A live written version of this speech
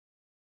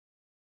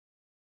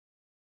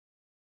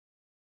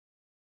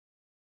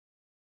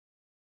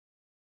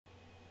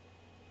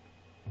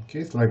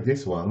case like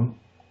this one,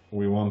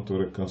 we want to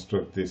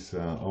reconstruct this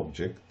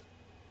object.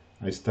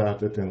 I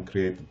started and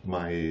created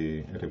my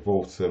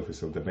revolved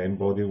surface of the main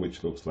body,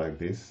 which looks like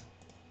this.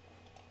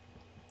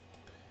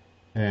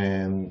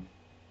 And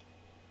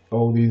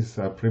all these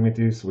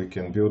primitives, we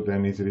can build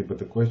them easily, but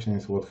the question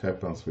is what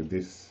happens with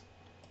this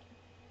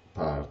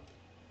part.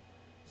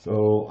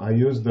 So I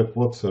use the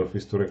quad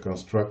surface to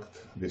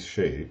reconstruct this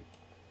shape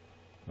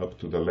up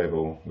to the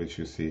level which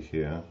you see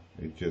here.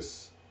 It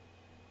just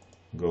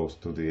goes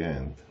to the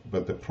end.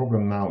 But the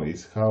problem now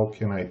is, how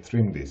can I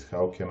trim this?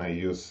 How can I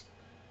use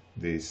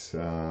this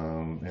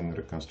and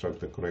reconstruct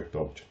the correct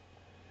object?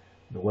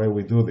 The way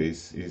we do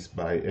this is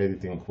by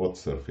editing quad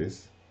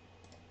surface.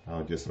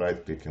 I'll just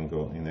right click and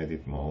go in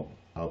edit mode.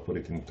 I'll put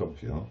it in top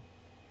view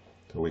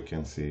so we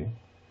can see.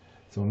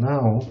 So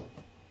now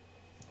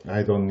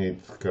I don't need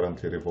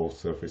currently revolved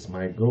surface.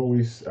 My goal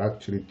is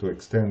actually to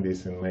extend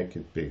this and make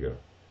it bigger,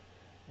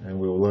 and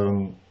we'll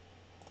learn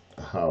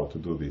how to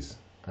do this.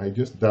 I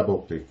just double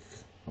click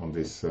on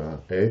this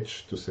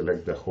edge to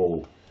select the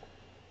whole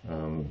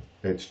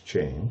edge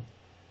chain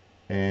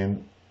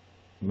and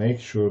make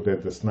sure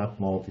that the snap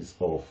mode is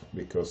off,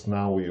 because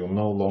now we will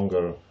no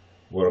longer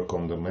work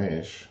on the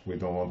mesh. We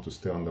don't want to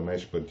stay on the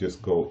mesh but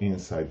just go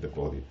inside the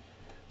body.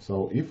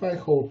 So if I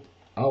hold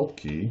Alt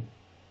key,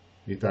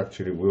 it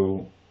actually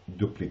will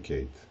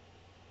duplicate,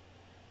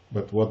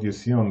 but what you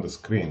see on the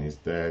screen is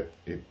that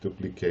it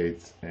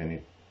duplicates and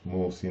it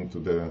moves into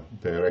the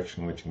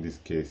direction, which in this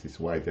case is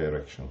Y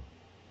direction.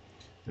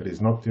 There is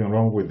nothing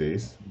wrong with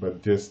this,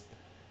 but just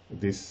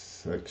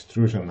this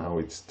extrusion now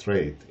it's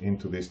straight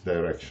into this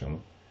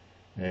direction.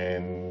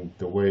 And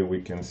the way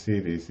we can see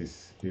this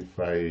is if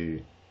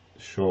I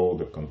show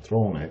the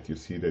control net, you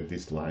see that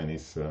this line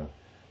is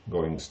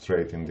going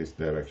straight in this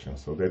direction.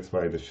 So that's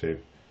why the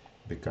shape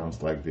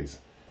becomes like this.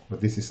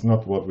 But this is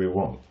not what we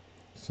want.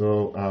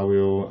 So I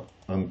will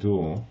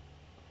undo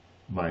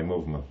my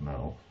movement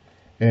now.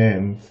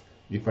 And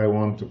if I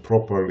want to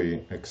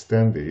properly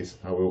extend this,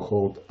 I will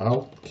hold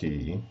Alt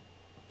key.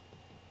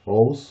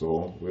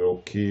 Also, we'll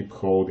keep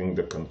holding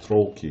the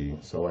Control key.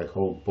 So I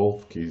hold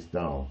both keys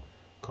down,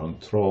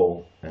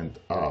 Control and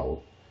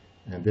Alt.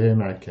 And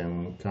then I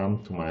can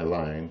come to my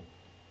line,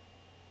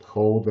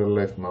 hold the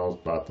left mouse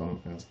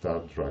button and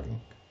start dragging.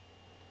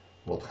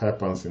 What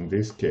happens in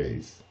this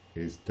case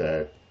is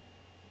that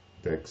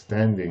the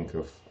extending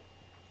of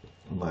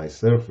my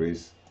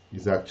surface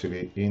is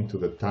actually into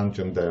the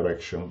tangent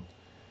direction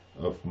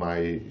of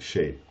my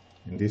shape.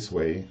 In this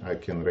way I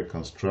can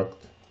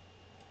reconstruct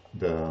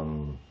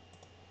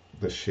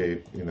the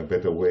shape in a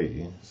better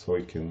way, so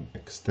it can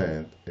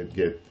extend and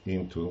get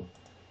into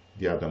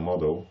the other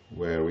model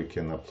where we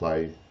can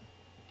apply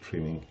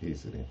trimming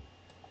easily.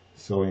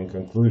 So in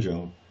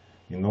conclusion,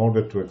 in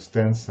order to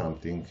extend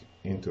something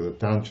into the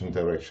tangent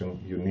direction,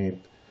 you need,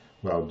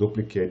 while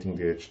duplicating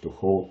the edge, to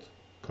hold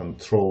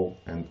Control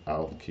and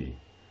Alt key.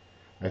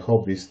 I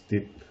hope this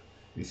tip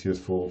is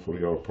useful for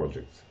your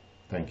project.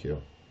 Thank you.